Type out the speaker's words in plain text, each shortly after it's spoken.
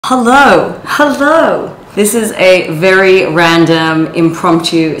Hello. This is a very random,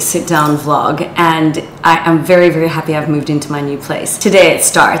 impromptu sit-down vlog, and I am very, very happy I've moved into my new place. Today it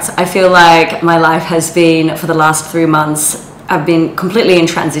starts. I feel like my life has been, for the last 3 months, I've been completely in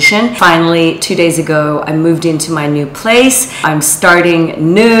transition. Finally, 2 days ago, I moved into my new place. I'm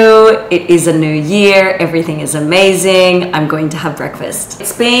starting new. It is a new year. Everything is amazing. I'm going to have breakfast.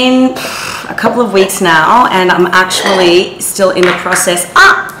 It's been a couple of weeks now, and I'm actually still in the process.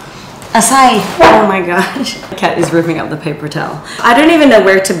 Asai! Oh my gosh. The cat is ripping up the paper towel. I don't even know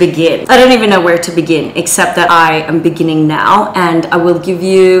where to begin. Except that I am beginning now, and I will give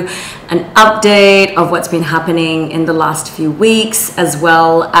you an update of what's been happening in the last few weeks, as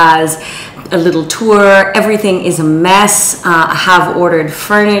well as a little tour. Everything is a mess. I have ordered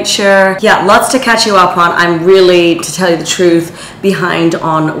furniture. Yeah, lots to catch you up on. I'm really, to tell you the truth, behind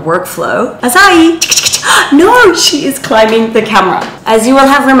on workflow. Asai! No, she is climbing the camera. As you will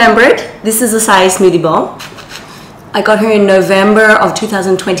have remembered, this is Asai smoothie bowl. I got her in November of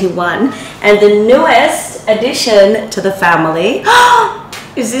 2021, and the newest addition to the family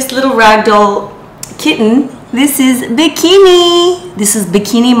is this little ragdoll kitten. This is Bikini. This is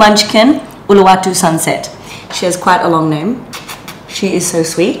Bikini Munchkin Uluwatu Sunset. She has quite a long name. She is so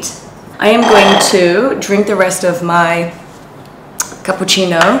sweet. I am going to drink the rest of my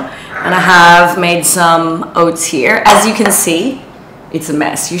cappuccino, and I have made some oats here. As you can see, it's a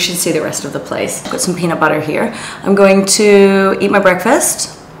mess. You should see the rest of the place. Got some peanut butter here. I'm going to eat my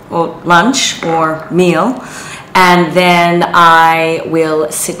breakfast or lunch or meal, and then I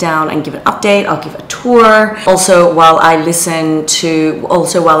will sit down and give an update. I'll give a tour. Also, while I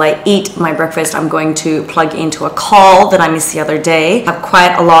eat my breakfast, I'm going to plug into a call that I missed the other day. I have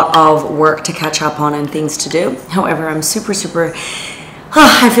quite a lot of work to catch up on and things to do. However, I'm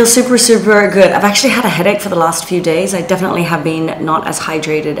I feel super good. I've actually had a headache for the last few days. I definitely have been not as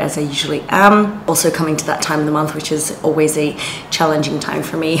hydrated as I usually am. Also coming to that time of the month, which is always a challenging time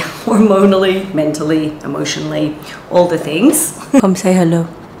for me, hormonally, mentally, emotionally, all the things. Come say hello.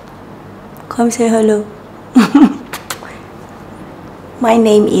 Come say hello. My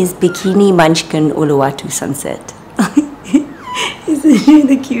name is Bikini Munchkin Uluwatu Sunset. Isn't she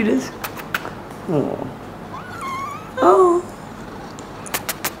the cutest? Oh.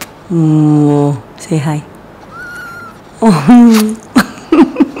 Say hi.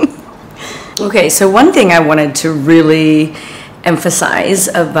 Okay, so one thing I wanted to really emphasize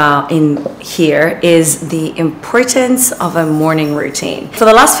about in here is the importance of a morning routine. For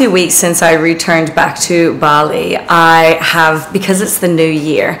the last few weeks since I returned back to Bali, I have, because it's the new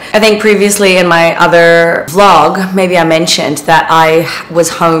year, I think previously in my other vlog, maybe I mentioned that I was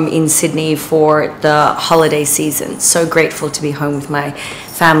home in Sydney for the holiday season. So grateful to be home with my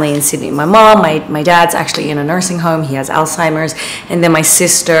family in Sydney. My mom, my dad's actually in a nursing home. He has Alzheimer's. And then my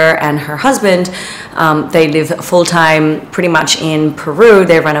sister and her husband, they live full-time pretty much in Peru.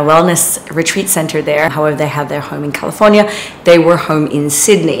 They run a wellness retreat center there. However, they have their home in California. They were home in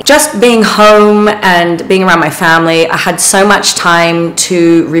Sydney. Just being home and being around my family, I had so much time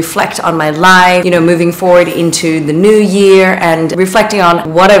to reflect on my life, moving forward into the new year and reflecting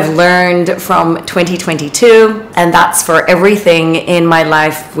on what I've learned from 2022. And that's for everything in my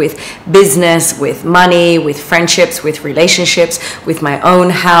life, with business, with money, with friendships, with relationships, with my own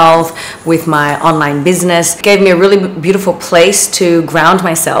health, with my online business. It gave me a really beautiful place to ground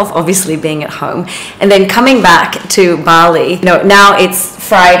myself, obviously being at home. And then coming back to Bali, now it's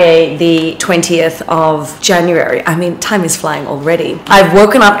Friday, the 20th of January. I mean, time is flying already. I've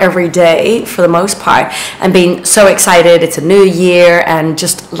woken up every day for the most part and been so excited. It's a new year, and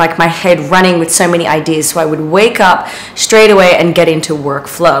just like my head running with so many ideas. So I would wake up straight away and get into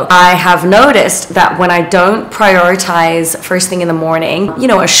workflow. I have noticed that when I don't prioritize first thing in the morning,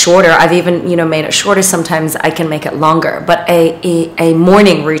 I've even, made it shorter. Sometimes I can make it longer, but a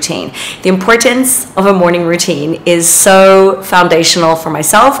morning routine. The importance of a morning routine is so foundational for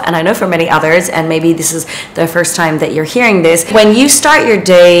myself, and I know for many others, and maybe this is the first time that you're hearing this. When you start your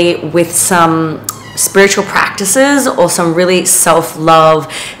day with some spiritual practices or some really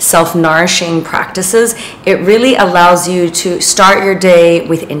self-love, self-nourishing practices, it really allows you to start your day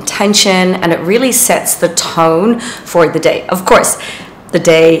with intention, and it really sets the tone for the day. Of course, the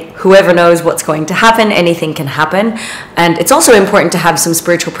day, whoever knows what's going to happen, anything can happen. And it's also important to have some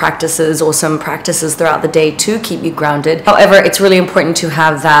spiritual practices or some practices throughout the day to keep you grounded. However, it's really important to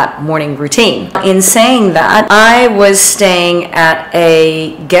have that morning routine. In saying that, I was staying at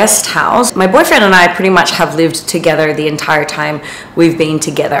a guest house. My boyfriend and I pretty much have lived together the entire time we've been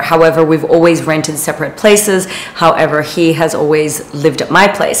together. However, we've always rented separate places. However, he has always lived at my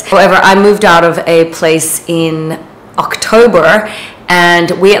place. However, I moved out of a place in October,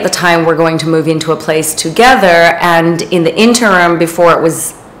 and we at the time were going to move into a place together, and in the interim before it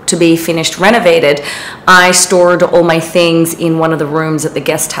was to be finished renovated, I stored all my things in one of the rooms at the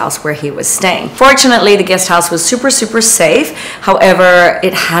guest house where he was staying. Fortunately, the guest house was super safe. However,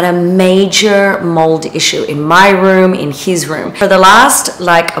 it had a major mold issue in my room, in his room. For the last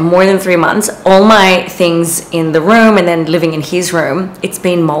like more than 3 months, all my things in the room and then living in his room, it's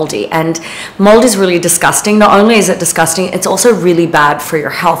been moldy. And mold is really disgusting. Not only is it disgusting, it's also really bad for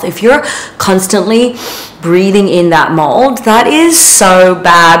your health. If you're constantly breathing in that mold, that is so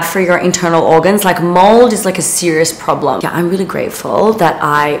bad for your internal organs. Like, mold is like a serious problem. Yeah, I'm really grateful that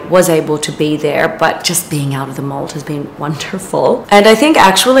I was able to be there, but just being out of the mold has been wonderful. And I think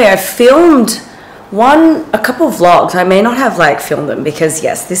actually I filmed a couple of vlogs. I may not have like filmed them because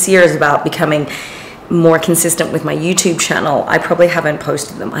yes, this year is about becoming more consistent with my YouTube channel. I probably haven't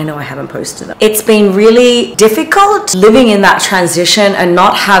posted them. I know I haven't posted them. It's been really difficult living in that transition and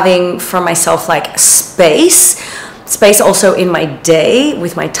not having for myself like space also in my day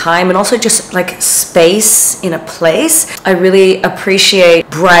with my time, and also just like space in a place. I really appreciate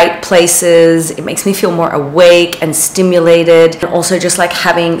bright places. It makes me feel more awake and stimulated, and also just like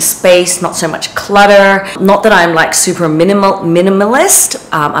having space, not so much clutter. Not that I'm like super minimalist.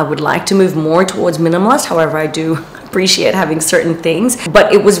 I would like to move more towards minimalist. However, I do appreciate having certain things,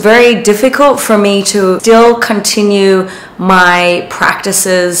 but it was very difficult for me to still continue my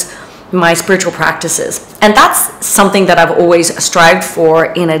practices, my spiritual practices. And that's something that I've always strived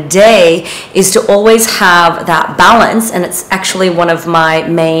for in a day, is to always have that balance. And it's actually one of my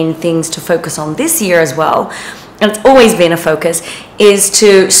main things to focus on this year as well. And it's always been a focus, is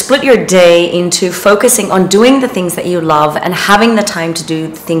to split your day into focusing on doing the things that you love and having the time to do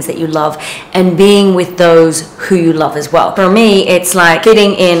the things that you love and being with those who you love as well. For me, it's like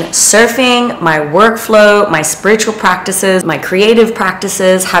fitting in surfing, my workflow, my spiritual practices, my creative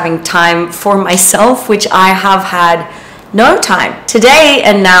practices, having time for myself, which I have had no time. Today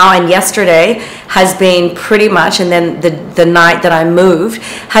and now and yesterday has been pretty much, and then the night that I moved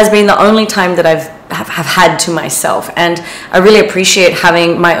has been the only time that I've had to myself. And I really appreciate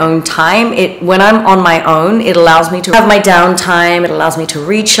having my own time. When I'm on my own, it allows me to have my downtime. It allows me to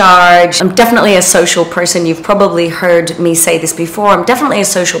recharge. I'm definitely a social person. You've probably heard me say this before. I'm definitely a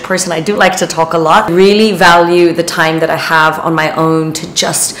social person. I do like to talk a lot. I really value the time that I have on my own to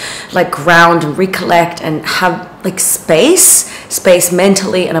just like ground and recollect and have like space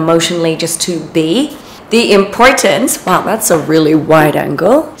mentally and emotionally, just to be. The importance, wow, that's a really wide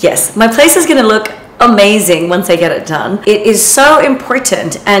angle. Yes, my place is gonna look amazing once I get it done. It is so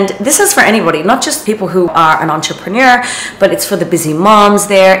important, and this is for anybody, not just people who are an entrepreneur, but it's for the busy moms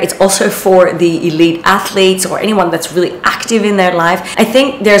there. It's also for the elite athletes or anyone that's really active in their life. I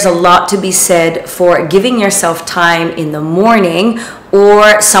think there's a lot to be said for giving yourself time in the morning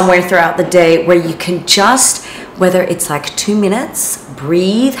or somewhere throughout the day where you can just, whether it's like 2 minutes,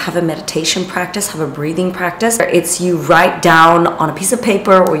 breathe, have a meditation practice, have a breathing practice. It's you write down on a piece of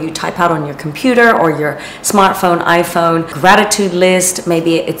paper or you type out on your computer or your smartphone, iPhone, gratitude list.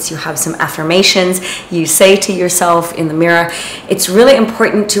 Maybe it's you have some affirmations you say to yourself in the mirror. It's really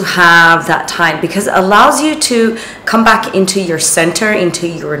important to have that time because it allows you to come back into your center, into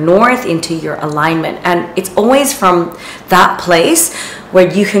your north, into your alignment. And it's always from that place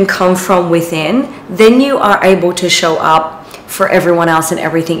where you can come from within. Then you are able to show up for everyone else and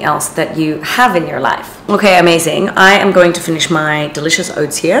everything else that you have in your life. Okay, amazing. I am going to finish my delicious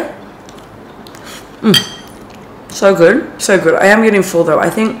oats here. So good, so good. I am getting full though. I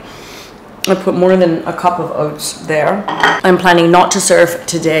think I put more than a cup of oats there. I'm planning not to surf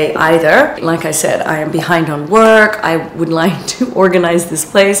today either. Like I said, I am behind on work. I would like to organize this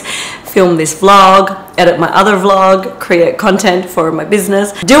place, film this vlog, edit my other vlog, create content for my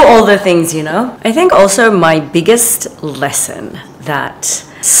business, do all the things, you know. I think also my biggest lesson that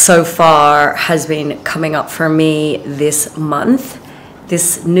so far has been coming up for me this month,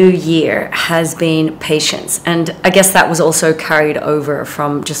 this new year, has been patience. And I guess that was also carried over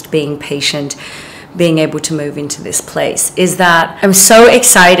from just being patient, being able to move into this place, is that I'm so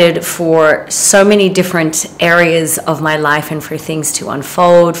excited for so many different areas of my life and for things to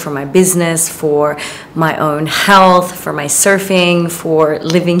unfold, for my business, for my own health, for my surfing, for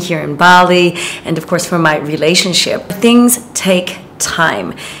living here in Bali, and of course for my relationship. Things take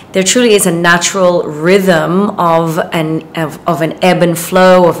time. There truly is a natural rhythm of an ebb and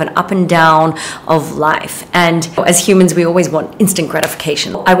flow, of an up and down of life. And as humans, we always want instant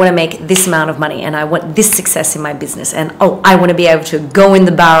gratification. I want to make this amount of money, and I want this success in my business, and I want to be able to go in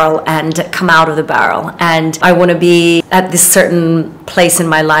the barrel and come out of the barrel, and I want to be at this certain place in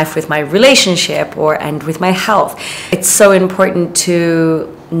my life with my relationship and with my health. It's so important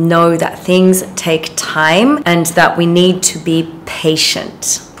to know that things take time and that we need to be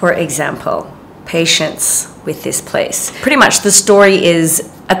patient. For example, patience with this place. Pretty much the story is,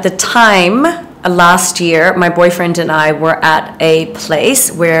 at the time last year, my boyfriend and I were at a place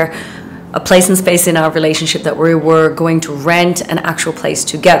and space in our relationship that we were going to rent an actual place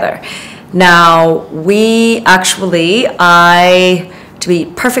together. Now, to be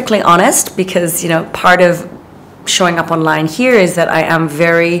perfectly honest, because, part of showing up online here is that I am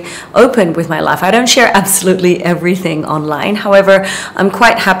very open with my life. I don't share absolutely everything online. However, I'm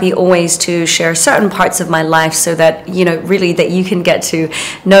quite happy always to share certain parts of my life so that, really that you can get to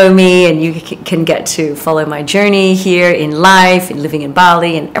know me and you can get to follow my journey here in life, in living in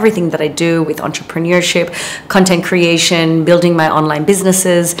Bali, and everything that I do with entrepreneurship, content creation, building my online business,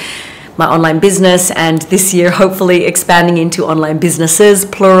 and this year hopefully expanding into online businesses,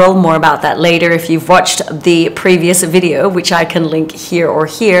 plural. More about that later. If you've watched the previous video, which I can link here or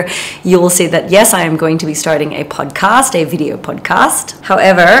here, you will see that yes, I am going to be starting a podcast, a video podcast.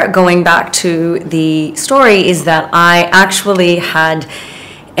 However, going back to the story, is that I actually had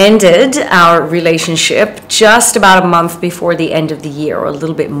ended our relationship just about a month before the end of the year, or a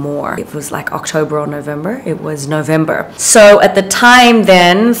little bit more. It was like October or November. It was November. So at the time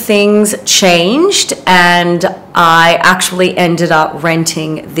then, things changed and I actually ended up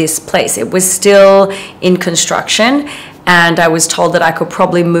renting this place. It was still in construction, and I was told that I could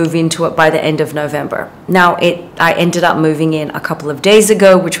probably move into it by the end of November. Now, I ended up moving in a couple of days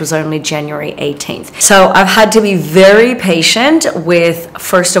ago, which was only January 18th. So I've had to be very patient with,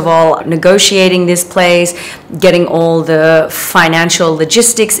 first of all, negotiating this place, getting all the financial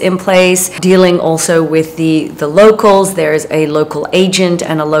logistics in place, dealing also with the locals. There's a local agent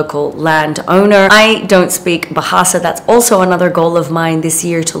and a local landowner. I don't speak Bahasa. That's also another goal of mine this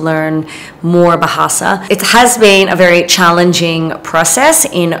year, to learn more Bahasa. It has been a very challenging process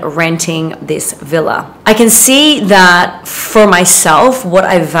in renting this villa. I can see that for myself, what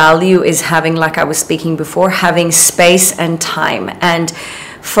I value is having, like I was speaking before, having space and time. And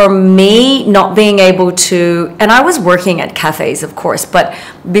for me, not being able to, and I was working at cafes, of course, but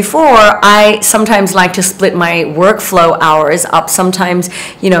before, I sometimes like to split my workflow hours up. Sometimes,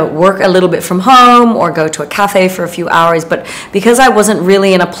 work a little bit from home or go to a cafe for a few hours. But because I wasn't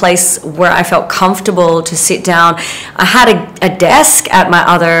really in a place where I felt comfortable to sit down, I had a desk at my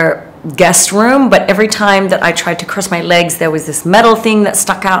other guest room, but every time that I tried to cross my legs, there was this metal thing that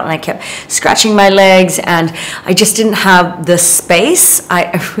stuck out, and I kept scratching my legs, and I just didn't have the space.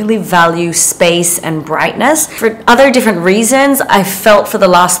 I really value space and brightness. For other different reasons, I felt for the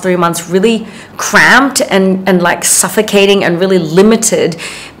last 3 months really cramped and like suffocating and really limited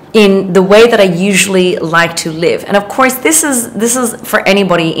in the way that I usually like to live. And of course, this is for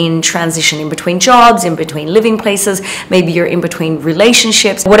anybody in transition, in between jobs, in between living places, maybe you're in between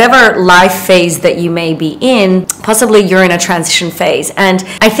relationships, whatever life phase that you may be in, possibly you're in a transition phase. And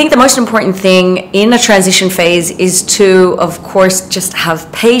I think the most important thing in a transition phase is to, of course, just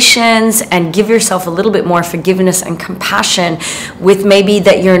have patience and give yourself a little bit more forgiveness and compassion with maybe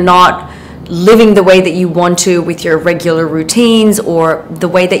that you're not living the way that you want to with your regular routines or the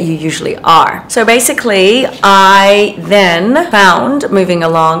way that you usually are. So basically, I then found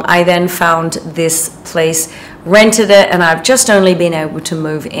this place, rented it, and I've just only been able to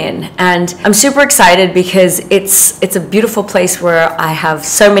move in. And I'm super excited because it's a beautiful place where I have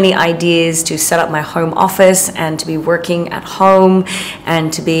so many ideas to set up my home office and to be working at home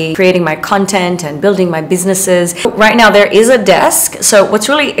and to be creating my content and building my businesses. Right now there is a desk. So what's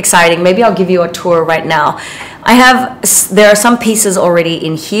really exciting, maybe I'll give you a tour right now. There are some pieces already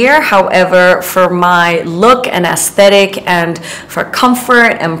in here. However, for my look and aesthetic and for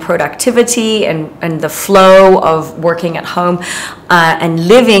comfort and productivity and the flow of working at home and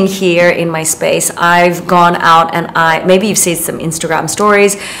living here in my space, I've gone out and maybe you've seen some Instagram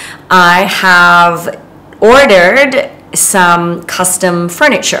stories. I have ordered some custom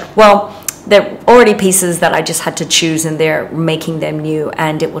furniture. Well, they're already pieces that I just had to choose, and they're making them new,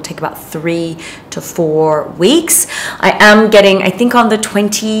 and it will take about 3 to 4 weeks. I am getting, I think on the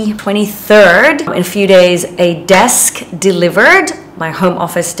 23rd, in a few days, a desk delivered, my home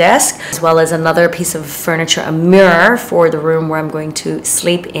office desk, as well as another piece of furniture, a mirror for the room where I'm going to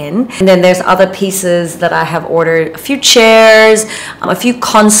sleep in. And then there's other pieces that I have ordered, a few chairs, a few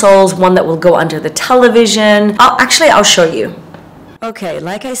consoles, one that will go under the television. I'll show you. Okay,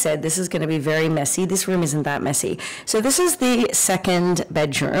 like I said, this is going to be very messy. This room isn't that messy. So this is the second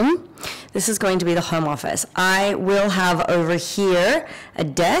bedroom. This is going to be the home office. I will have over here a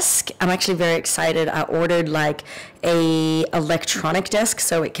desk. I'm actually very excited. I ordered like a electronic desk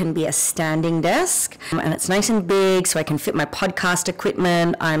so it can be a standing desk, and it's nice and big so I can fit my podcast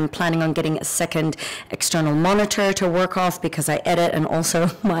equipment. I'm planning on getting a second external monitor to work off because I edit, and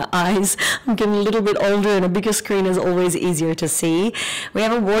also my eyes, I'm getting a little bit older and a bigger screen is always easier to see. We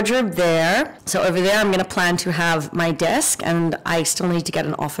have a wardrobe there. So over there I'm going to plan to have my desk, and I still need to get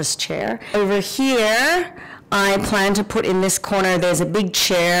an office chair. Over here I plan to put in this corner, there's a big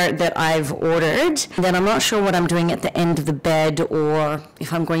chair that I've ordered. Then I'm not sure what I'm doing at the end of the bed, or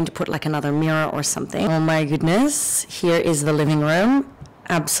if I'm going to put like another mirror or something. Oh my goodness, here is the living room.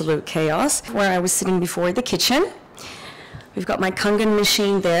 Absolute chaos. Where I was sitting before, the kitchen. We've got my Kangen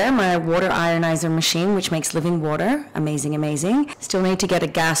machine there, my water ionizer machine, which makes living water. Amazing, amazing. Still need to get a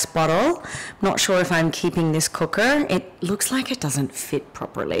gas bottle. Not sure if I'm keeping this cooker. It looks like it doesn't fit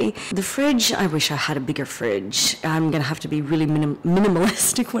properly. The fridge, I wish I had a bigger fridge. I'm gonna have to be really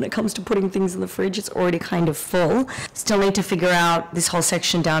minimalistic when it comes to putting things in the fridge. It's already kind of full. Still need to figure out this whole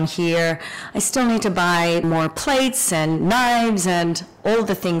section down here. I still need to buy more plates and knives and all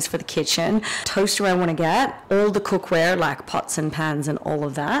the things for the kitchen. Toaster I want to get, all the cookware like pots and pans and all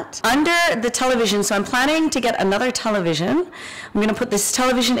of that. Under the television, so I'm planning to get another television. I'm going to put this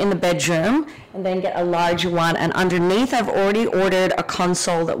television in the bedroom and then get a larger one, and underneath I've already ordered a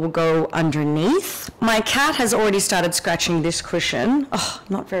console that will go underneath. My cat has already started scratching this cushion. Oh,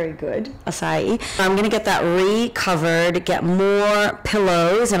 not very good, Acai. I'm going to get that re-covered, get more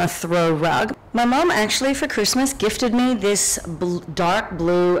pillows and a throw rug. My mom actually for Christmas gifted me this dark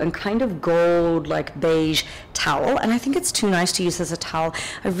blue and kind of gold like beige towel, and I think it's too nice to use as a towel.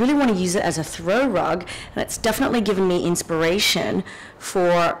 I really want to use it as a throw rug, and it's definitely given me inspiration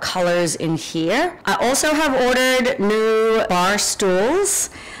for colors in here. I also have ordered new bar stools.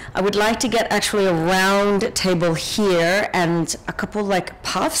 I would like to get actually a round table here and a couple like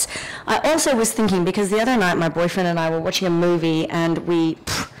puffs. I also was thinking, because the other night my boyfriend and I were watching a movie and we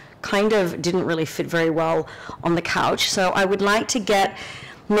kind of didn't really fit very well on the couch, so I would like to get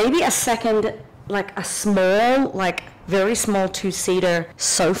maybe a second, like a small, like very small 2-seater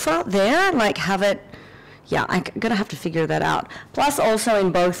sofa there, like have it, yeah, I'm gonna have to figure that out. Plus also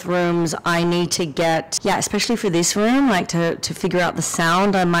in both rooms I need to get, yeah, especially for this room, like to figure out the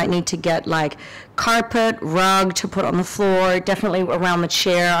sound, I might need to get like carpet, rug to put on the floor, definitely around the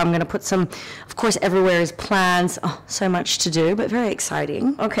chair. I'm going to put some, of course, everywhere is plants. Oh, so much to do, but very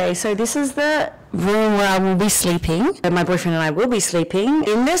exciting. Okay, so this is the room where I will be sleeping. My boyfriend and I will be sleeping.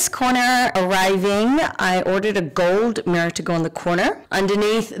 In this corner, arriving, I ordered a gold mirror to go in the corner.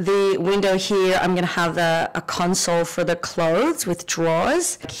 Underneath the window here, I'm going to have a console for the clothes with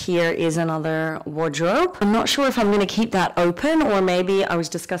drawers. Here is another wardrobe. I'm not sure if I'm going to keep that open, or maybe I was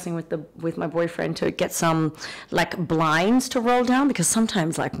discussing with my boyfriend to get some like blinds to roll down, because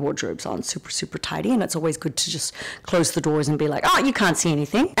sometimes like wardrobes aren't super tidy, and it's always good to just close the doors and be like, oh, you can't see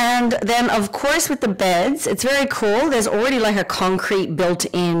anything. And then of course with the beds, it's very cool. There's already like a concrete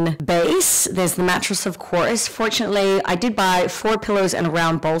built-in base. There's the mattress, of course. Fortunately, I did buy 4 pillows and a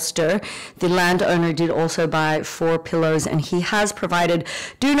round bolster. The landowner did also buy 4 pillows, and he has provided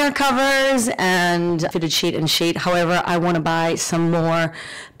doona covers and fitted sheet and sheet. However, I want to buy some more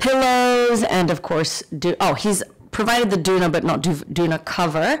pillows and of course he's provided the doona but not doona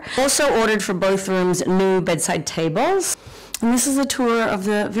cover. Also ordered for both rooms new bedside tables. And this is a tour of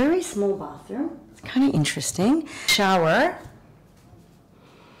the very small bathroom. It's kind of interesting. Shower.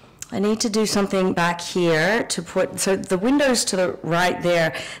 I need to do something back here to put, so the windows to the right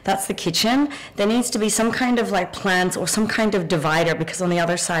there, that's the kitchen. There needs to be some kind of like plants or some kind of divider, because on the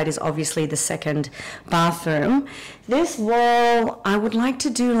other side is obviously the second bathroom. This wall, I would like to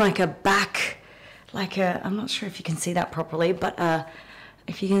do like a back, like a, I'm not sure if you can see that properly, but a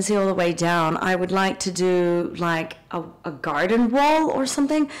if you can see all the way down, I would like to do like a garden wall or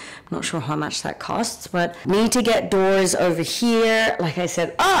something. I'm not sure how much that costs, but need to get doors over here. Like I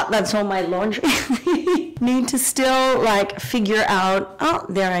said, that's all my laundry. Need to still like figure out,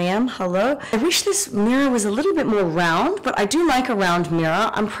 there I am, hello. I wish this mirror was a little bit more round, but I do like a round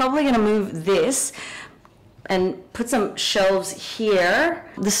mirror. I'm probably gonna move this and put some shelves here.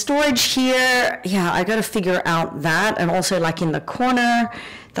 The storage here, yeah, I gotta figure out that. And also like in the corner,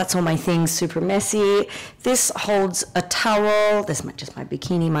 that's all my things, super messy. This holds a towel. This is just my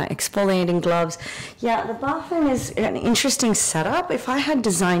bikini, my exfoliating gloves. Yeah, the bathroom is an interesting setup. If I had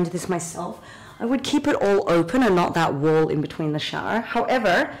designed this myself, I would keep it all open and not that wall in between the shower.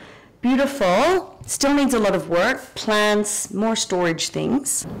 However, beautiful, still needs a lot of work. Plants, more storage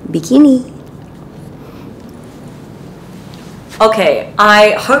things. Bikini. Okay,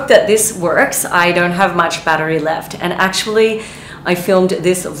 I hope that this works. I don't have much battery left, and actually I filmed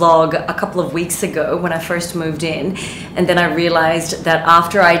this vlog a couple of weeks ago when I first moved in, and then I realized that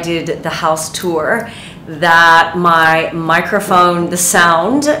after I did the house tour that my microphone, the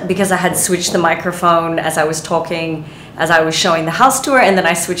sound, because I had switched the microphone as I was talking, as I was showing the house tour, and then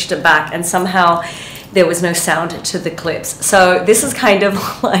I switched it back, and somehow there was no sound to the clips. So this is kind of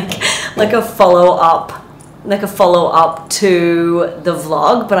like a follow-up to the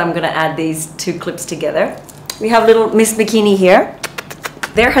vlog, but I'm gonna add these two clips together. We have little Miss Bikini here.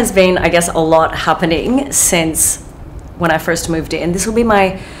 There has been, I guess, a lot happening since when I first moved in. This will be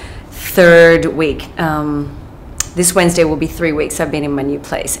my 3rd week. This Wednesday will be 3 weeks I've been in my new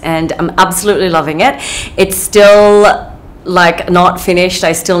place, and I'm absolutely loving it. It's still like not finished.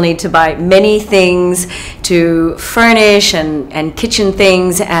 I still need to buy many things to furnish and kitchen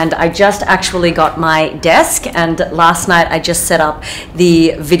things, and I just actually got my desk, and last night I just set up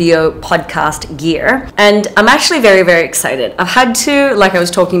the video podcast gear, and I'm actually very, very excited. I've had to, like I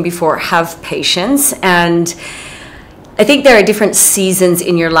was talking before, have patience, and I think there are different seasons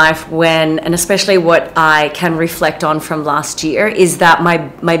in your life when, and especially what I can reflect on from last year, is that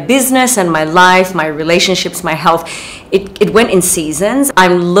my business and my life, my relationships, my health, it went in seasons.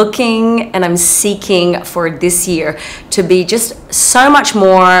 I'm looking and I'm seeking for this year to be just so much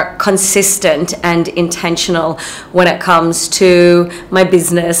more consistent and intentional when it comes to my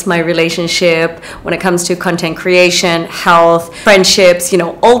business, my relationship, when it comes to content creation, health, friendships,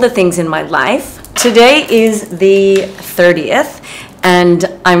 all the things in my life. Today is the 30th, and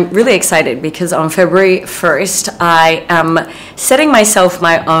I'm really excited because on February 1st, I am setting myself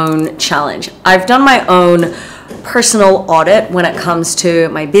my own challenge. I've done my own personal audit when it comes to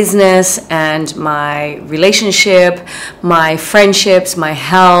my business and my relationship, my friendships, my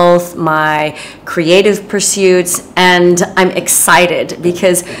health, my creative pursuits, and I'm excited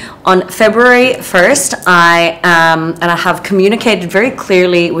because on February 1st, I have communicated very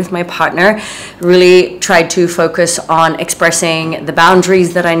clearly with my partner, really tried to focus on expressing the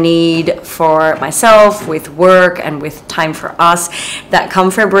boundaries that I need for myself, with work and with time for us, that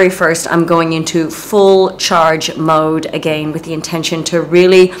come February 1st, I'm going into full charge mode again with the intention to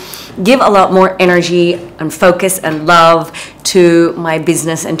really give a lot more energy and focus and love to my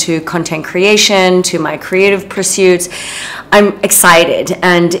business and to content creation, to my creative pursuits. I'm excited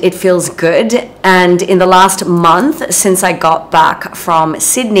and it feels good. And in the last month since I got back from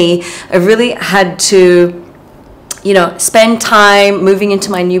Sydney, I really had to spend time moving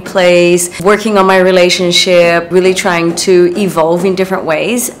into my new place, working on my relationship, really trying to evolve in different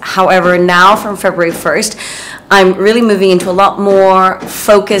ways. However, now from February 1st, I'm really moving into a lot more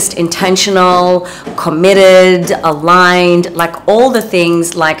focused, intentional, committed, aligned, like all the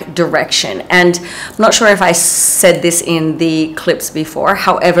things like direction. And I'm not sure if I said this in the clips before.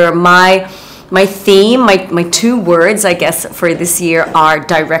 However, my theme, my 2 words, I guess, for this year are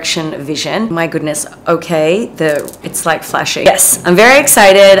direction, vision. My goodness, okay, it's like flashing. Yes, I'm very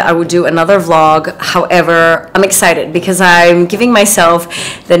excited. I will do another vlog. However, I'm excited because I'm giving myself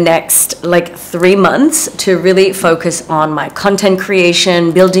the next 3 months to really focus on my content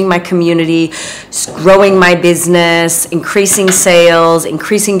creation, building my community, growing my business, increasing sales,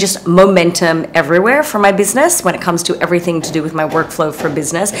 increasing just momentum everywhere for my business when it comes to everything to do with my workflow for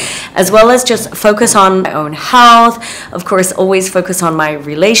business, as well as just focus on my own health, of course, always focus on my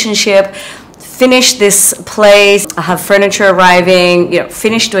relationship, finish this place, I have furniture arriving,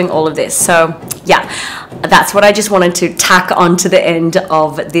 finish doing all of this. So yeah, that's what I just wanted to tack on to the end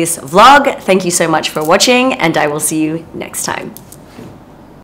of this vlog. Thank you so much for watching, and I will see you next time.